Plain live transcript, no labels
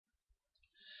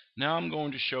Now I'm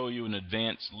going to show you an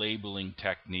advanced labeling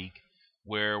technique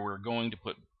where we're going to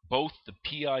put both the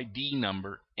PID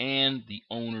number and the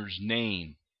owner's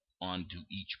name onto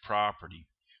each property.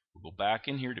 We'll go back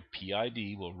in here to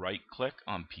PID, we'll right click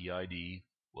on PID,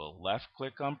 we'll left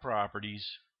click on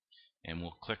properties, and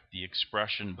we'll click the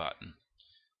expression button.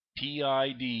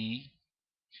 PID,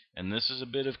 and this is a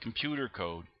bit of computer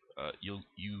code,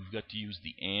 you've got to use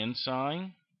the and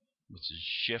sign, which is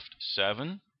Shift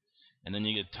 7. And then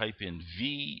you get to type in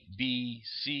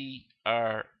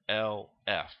VBCRLF.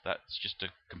 That's just a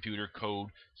computer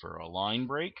code for a line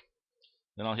break.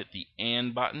 Then I'll hit the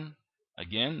AND button.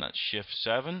 Again, that's Shift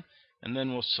 7. And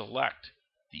then we'll select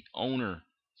the owner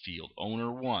field,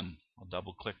 owner 1. I'll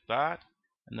double click that,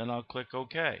 and then I'll click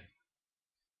OK.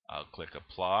 I'll click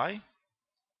Apply,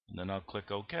 and then I'll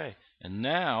click OK. And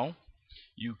now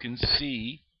you can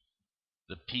see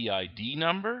the PID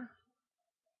number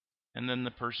and then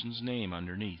the person's name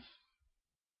underneath.